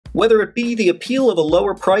Whether it be the appeal of a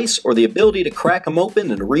lower price or the ability to crack them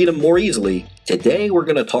open and read them more easily, today we're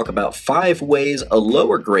going to talk about 5 ways a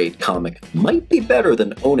lower grade comic might be better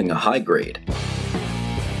than owning a high grade.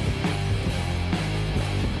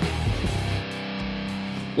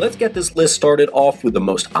 Let's get this list started off with the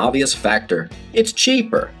most obvious factor. It's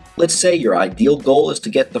cheaper. Let's say your ideal goal is to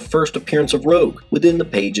get the first appearance of Rogue within the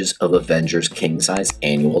pages of Avengers King Size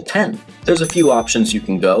Annual 10. There's a few options you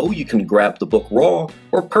can go. You can grab the book raw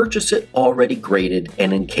or purchase it already graded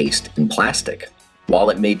and encased in plastic. While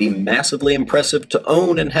it may be massively impressive to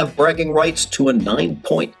own and have bragging rights to a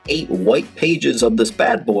 9.8 white pages of this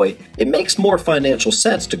bad boy, it makes more financial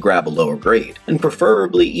sense to grab a lower grade, and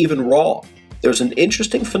preferably even raw. There's an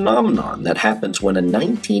interesting phenomenon that happens when a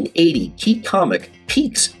 1980 key comic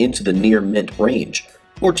peaks into the near mint range,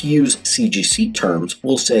 or to use CGC terms,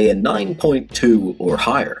 we'll say a 9.2 or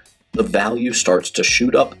higher. The value starts to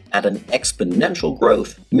shoot up at an exponential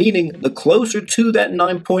growth, meaning the closer to that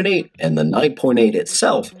 9.8, and the 9.8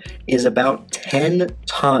 itself is about 10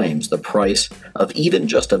 times the price of even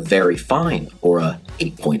just a very fine or a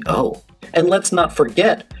 8.0. And let's not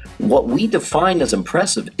forget, what we define as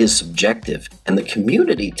impressive is subjective, and the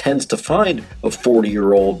community tends to find a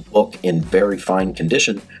 40-year-old book in very fine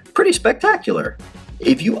condition pretty spectacular.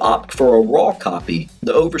 If you opt for a raw copy,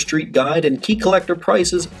 the Overstreet Guide and Key Collector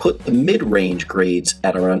prices put the mid-range grades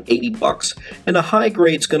at around $80, and a high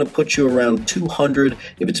grade's going to put you around $200.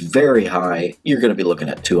 If it's very high, you're going to be looking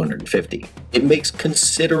at $250. It makes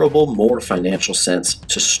considerable more financial sense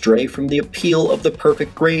to stray from the appeal of the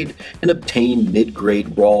perfect grade and obtain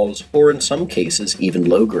mid-grade raws, or in some cases even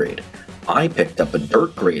low grade. I picked up a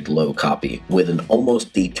dirt grade low copy with an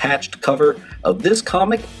almost detached cover of this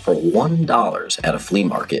comic for $1 at a flea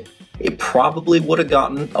market. It probably would have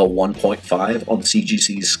gotten a 1.5 on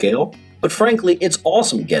CGC's scale, but frankly, it's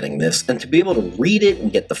awesome getting this, and to be able to read it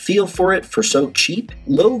and get the feel for it for so cheap.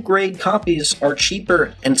 Low grade copies are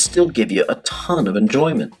cheaper and still give you a ton of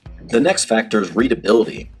enjoyment. The next factor is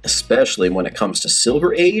readability, especially when it comes to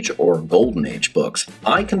Silver Age or Golden Age books.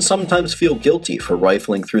 I can sometimes feel guilty for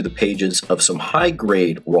rifling through the pages of some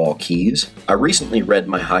high-grade raw keys. I recently read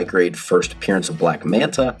my high-grade first appearance of Black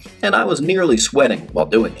Manta, and I was nearly sweating while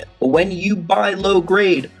doing it. But when you buy low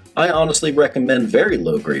grade, I honestly recommend very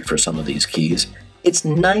low grade for some of these keys. It's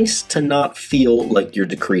nice to not feel like you're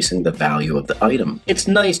decreasing the value of the item. It's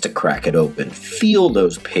nice to crack it open, feel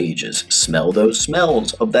those pages, smell those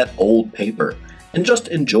smells of that old paper, and just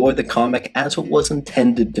enjoy the comic as it was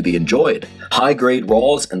intended to be enjoyed. High-grade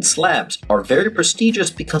raws and slabs are very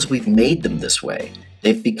prestigious because we've made them this way.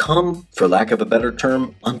 They've become, for lack of a better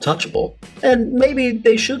term, untouchable, and maybe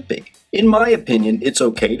they should be. In my opinion, it's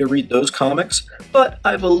okay to read those comics, but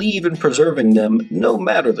I believe in preserving them no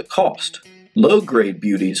matter the cost. Low-grade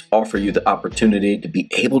beauties offer you the opportunity to be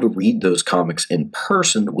able to read those comics in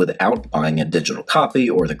person without buying a digital copy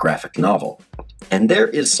or the graphic novel. And there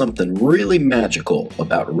is something really magical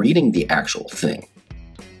about reading the actual thing.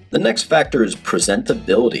 The next factor is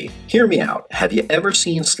presentability. Hear me out. Have you ever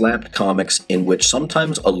seen slabbed comics in which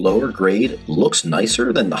sometimes a lower grade looks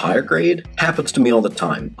nicer than the higher grade? Happens to me all the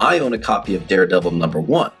time. I own a copy of Daredevil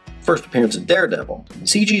 #1. First appearance of Daredevil.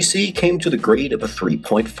 CGC came to the grade of a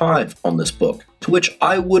 3.5 on this book, to which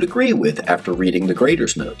I would agree with after reading the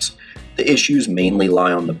grader's notes. The issues mainly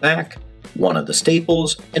lie on the back, one of the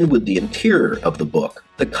staples, and with the interior of the book.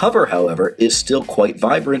 The cover, however, is still quite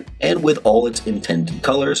vibrant and with all its intended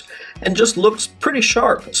colors, and just looks pretty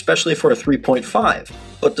sharp, especially for a 3.5.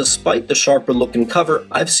 But despite the sharper looking cover,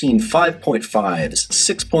 I've seen 5.5s,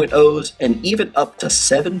 6.0s, and even up to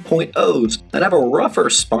 7.0s that have a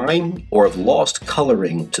rougher spine or have lost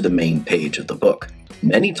coloring to the main page of the book.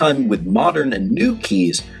 Many times with modern and new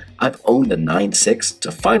keys, I've owned a 9.6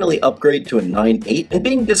 to finally upgrade to a 9.8 and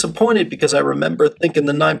being disappointed because I remember thinking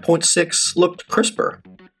the 9.6 looked crisper.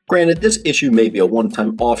 Granted, this issue may be a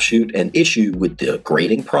one-time offshoot and issue with the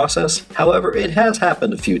grading process, however, it has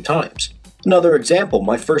happened a few times. Another example,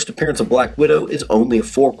 my first appearance of Black Widow is only a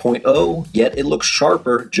 4.0, yet it looks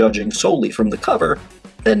sharper, judging solely from the cover,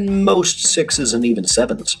 than most 6s and even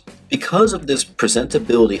 7s. Because of this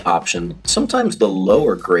presentability option, sometimes the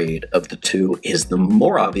lower grade of the two is the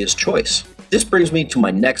more obvious choice. This brings me to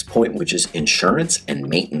my next point, which is insurance and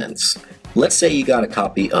maintenance. Let's say you got a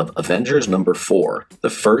copy of Avengers number 4, the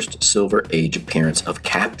first Silver Age appearance of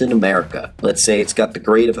Captain America. Let's say it's got the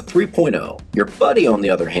grade of a 3.0. Your buddy, on the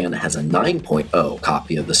other hand, has a 9.0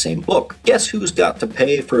 copy of the same book. Guess who's got to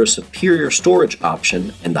pay for a superior storage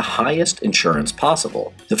option and the highest insurance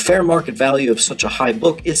possible? The fair market value of such a high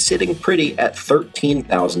book is sitting pretty at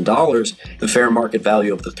 $13,000. The fair market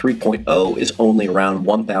value of the 3.0 is only around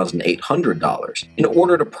 $1,800. In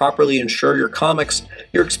order to properly insure your comics,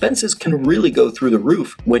 your expenses can really go through the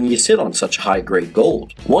roof when you sit on such high-grade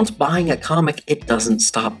gold. Once buying a comic, it doesn't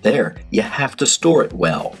stop there. You have to store it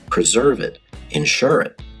well, preserve it, insure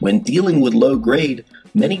it. When dealing with low grade,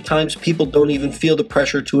 many times people don't even feel the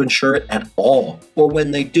pressure to insure it at all, or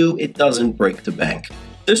when they do, it doesn't break the bank.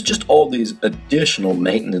 There's just all these additional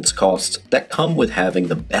maintenance costs that come with having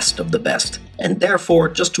the best of the best. And therefore,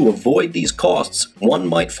 just to avoid these costs, one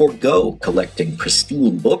might forego collecting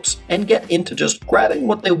pristine books and get into just grabbing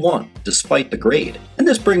what they want, despite the grade. And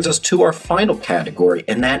this brings us to our final category,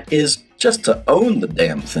 and that is just to own the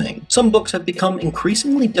damn thing. Some books have become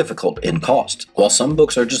increasingly difficult in cost, while some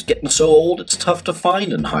books are just getting so old it's tough to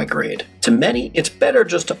find in high grade. To many, it's better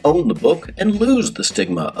just to own the book and lose the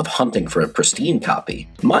stigma of hunting for a pristine copy.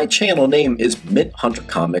 My channel name is Mint Hunter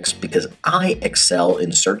Comics because I excel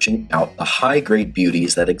in searching out the high-grade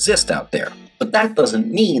beauties that exist out there. But that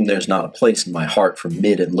doesn't mean there's not a place in my heart for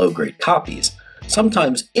mid and low-grade copies.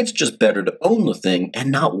 Sometimes it's just better to own the thing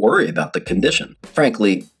and not worry about the condition.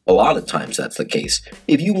 Frankly, a lot of times that's the case.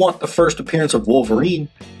 If you want the first appearance of Wolverine,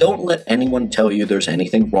 don't let anyone tell you there's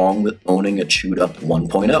anything wrong with owning a chewed-up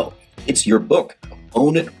 1.0. It's your book.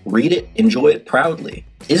 Own it, read it, enjoy it proudly.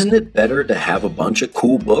 Isn't it better to have a bunch of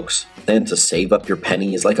cool books than to save up your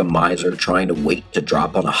pennies like a miser trying to wait to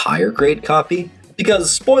drop on a higher grade copy?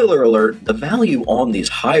 Because, spoiler alert, the value on these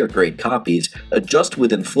higher grade copies adjust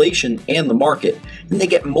with inflation and the market, and they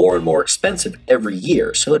get more and more expensive every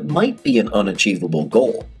year, so it might be an unachievable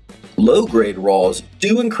goal. Low-grade raws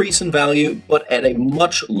do increase in value, but at a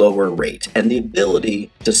much lower rate, and the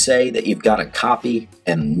ability to say that you've got a copy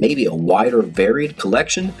and maybe a wider varied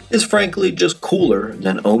collection is frankly just cooler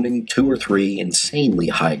than owning 2 or 3 insanely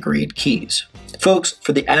high-grade keys. Folks,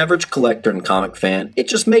 for the average collector and comic fan, it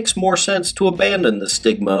just makes more sense to abandon the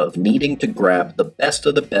stigma of needing to grab the best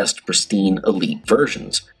of the best pristine elite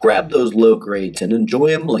versions. Grab those low grades and enjoy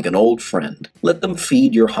them like an old friend. Let them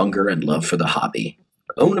feed your hunger and love for the hobby.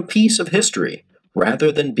 Own a piece of history,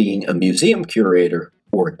 rather than being a museum curator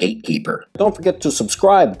or a gatekeeper. Don't forget to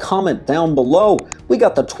subscribe, comment down below. We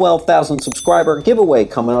got the 12,000 subscriber giveaway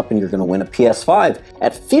coming up and you're gonna win a PS5.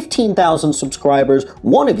 At 15,000 subscribers,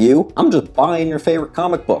 one of you, I'm just buying your favorite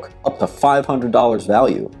comic book, up to $500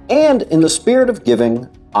 value. And in the spirit of giving,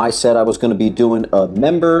 I said I was gonna be doing a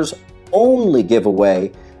members only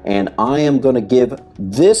giveaway, and I am going to give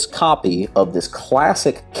this copy of this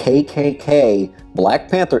classic KKK Black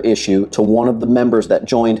Panther issue to one of the members that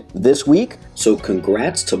joined this week. So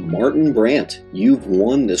congrats to Martin Brandt. You've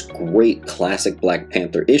won this great classic Black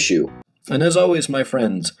Panther issue. And as always, my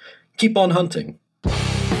friends, keep on hunting.